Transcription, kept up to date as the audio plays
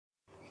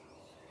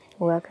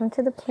Welcome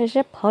to the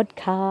Pleasure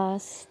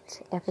Podcast,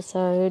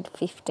 episode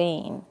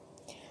 15.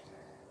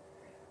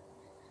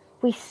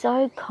 We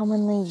so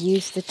commonly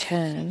use the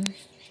term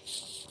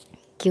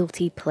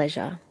guilty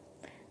pleasure,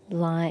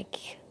 like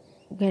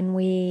when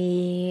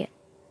we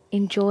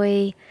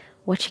enjoy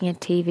watching a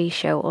TV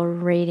show or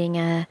reading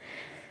a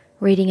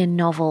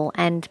novel,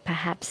 and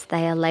perhaps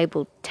they are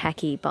labelled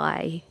tacky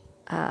by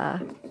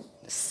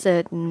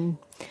certain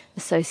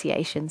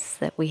associations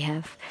that we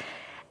have,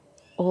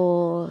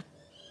 or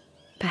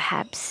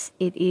perhaps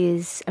it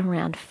is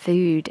around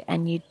food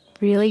and you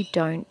really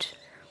don't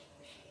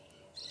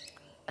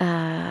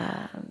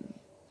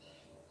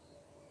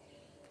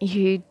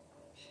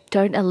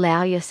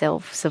allow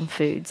yourself some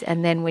foods,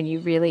 and then when you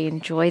really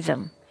enjoy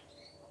them,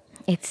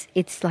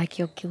 it's like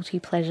your guilty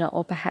pleasure,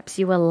 or perhaps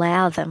you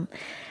allow them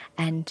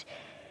and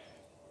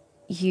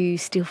you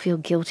still feel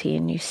guilty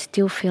and you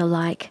still feel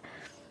like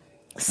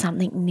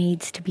something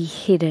needs to be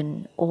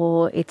hidden,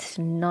 or it's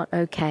not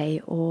okay,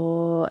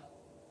 or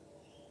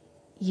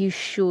you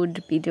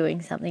should be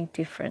doing something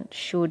different.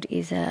 Should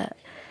is a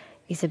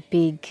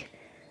big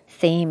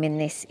theme in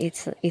this.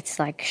 It's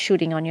like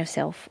shooting on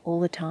yourself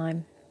all the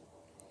time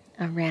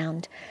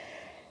around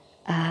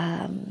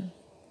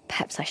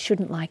perhaps I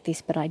shouldn't like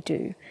this, but I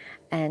do.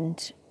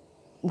 And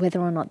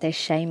whether or not there's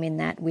shame in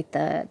that, with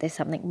the there's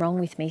something wrong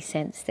with me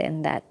sense,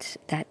 then that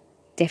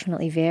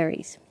definitely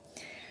varies.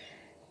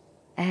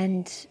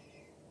 And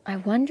I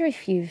wonder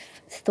if you've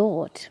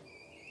thought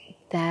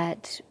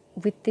that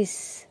with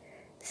this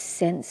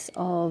sense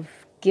of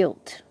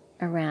guilt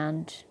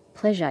around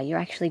pleasure, you're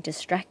actually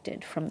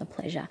distracted from the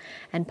pleasure,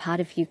 and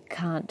part of you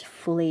can't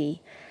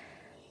fully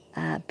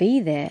be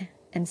there,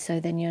 and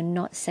so then you're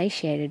not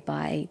satiated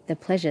by the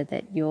pleasure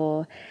that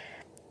you're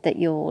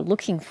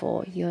looking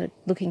for. You're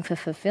looking for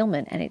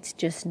fulfillment, and it's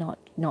just not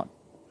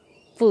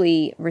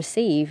fully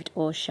received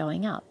or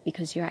showing up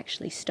because you're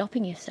actually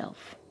stopping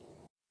yourself.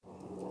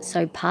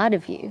 So part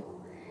of you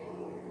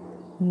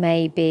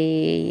may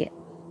be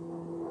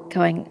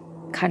going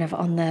kind of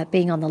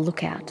being on the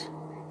lookout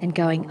and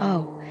going,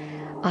 oh,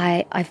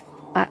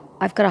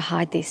 I've got to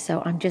hide this,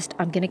 so I'm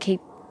going to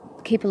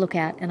keep a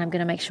lookout, and I'm going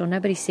to make sure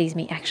nobody sees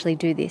me actually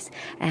do this,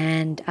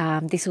 and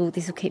this will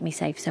keep me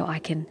safe, so I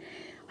can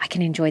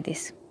enjoy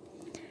this.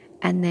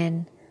 And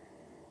then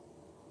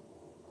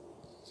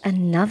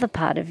another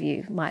part of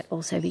you might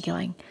also be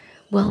going,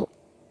 well,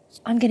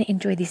 I'm going to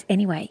enjoy this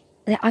anyway.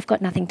 I've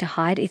got nothing to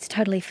hide. It's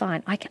totally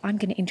fine. I'm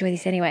going to enjoy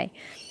this anyway.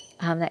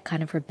 That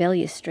kind of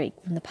rebellious streak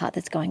from the part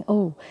that's going,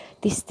 oh,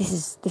 this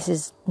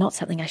is not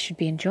something I should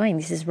be enjoying.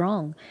 This is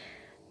wrong.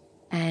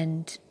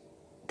 And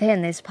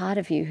then there's part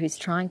of you who's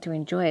trying to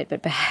enjoy it,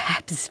 but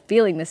perhaps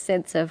feeling the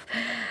sense of,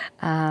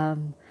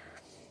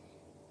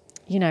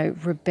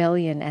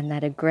 rebellion and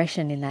that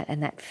aggression in that,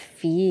 and that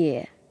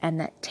fear and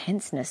that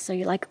tenseness. So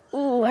you're like,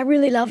 oh, I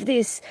really love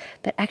this.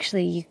 But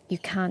actually you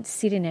can't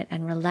sit in it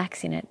and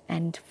relax in it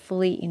and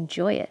fully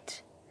enjoy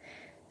it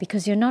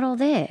because you're not all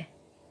there.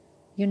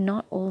 You're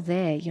not all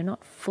there. You're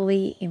not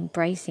fully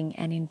embracing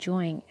and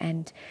enjoying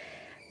and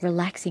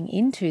relaxing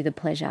into the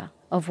pleasure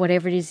of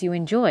whatever it is you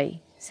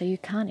enjoy. So you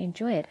can't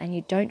enjoy it and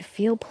you don't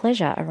feel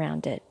pleasure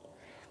around it.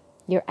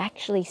 You're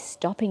actually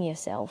stopping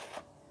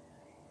yourself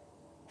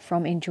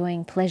from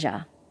enjoying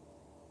pleasure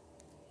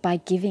by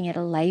giving it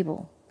a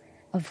label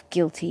of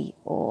guilty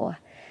or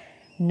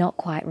not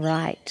quite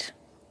right.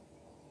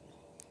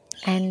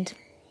 And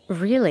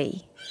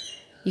really,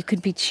 you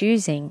could be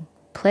choosing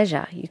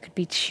pleasure. You could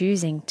be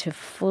choosing to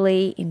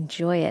fully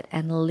enjoy it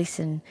and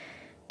listen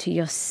to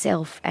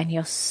yourself and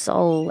your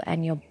soul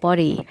and your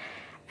body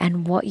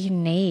and what you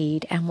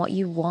need and what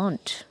you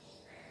want,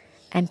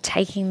 and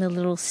taking the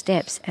little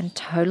steps and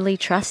totally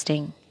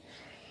trusting.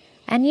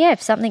 And yeah,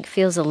 if something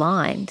feels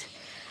aligned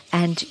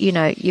and,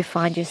 you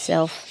find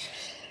yourself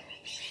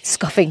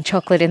scoffing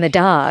chocolate in the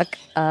dark,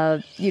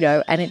 and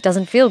it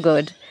doesn't feel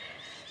good,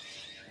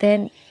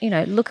 then,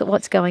 look at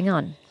what's going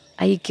on.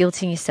 Are you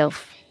guilting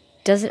yourself?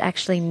 Does it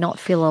actually not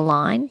feel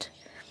aligned?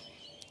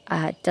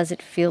 Does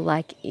it feel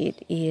like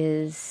it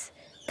is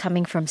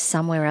coming from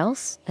somewhere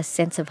else, a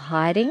sense of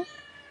hiding?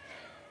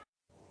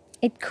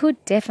 It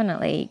could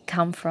definitely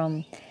come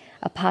from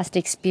a past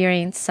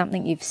experience,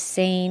 something you've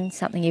seen,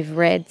 something you've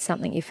read,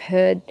 something you've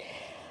heard,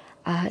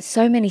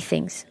 so many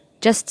things.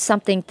 Just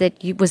something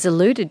that was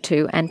alluded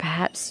to and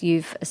perhaps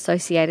you've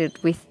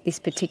associated with this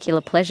particular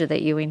pleasure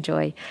that you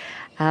enjoy.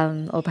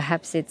 Or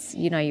perhaps it's,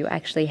 you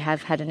actually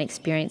have had an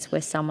experience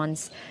where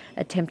someone's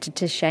attempted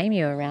to shame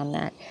you around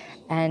that.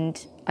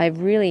 And I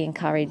really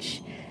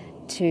encourage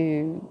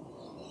to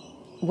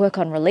work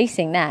on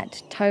releasing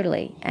that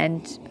totally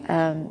and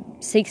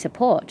seek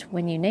support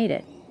when you need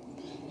it.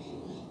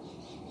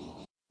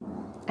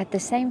 At the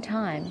same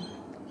time,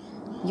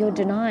 you're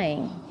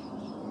denying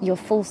your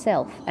full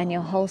self and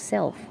your whole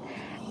self,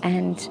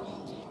 and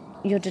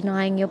you're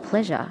denying your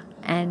pleasure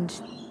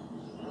and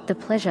the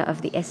pleasure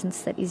of the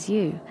essence that is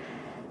you.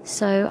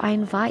 So I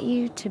invite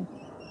you to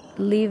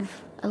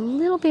live a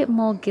little bit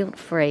more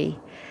guilt-free,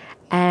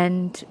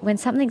 and when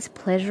something's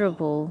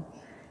pleasurable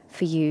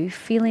for you,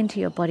 feel into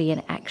your body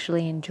and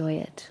actually enjoy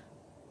it.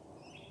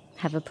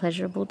 Have a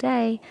pleasurable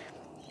day.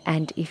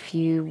 And if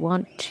you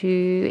want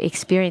to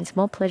experience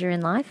more pleasure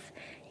in life,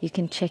 you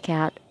can check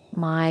out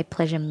my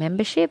pleasure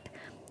membership.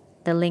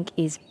 The link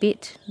is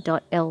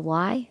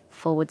bit.ly/my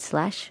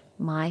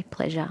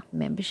pleasure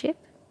membership.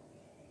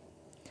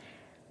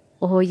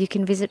 Or you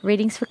can visit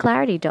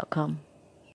readingsforclarity.com.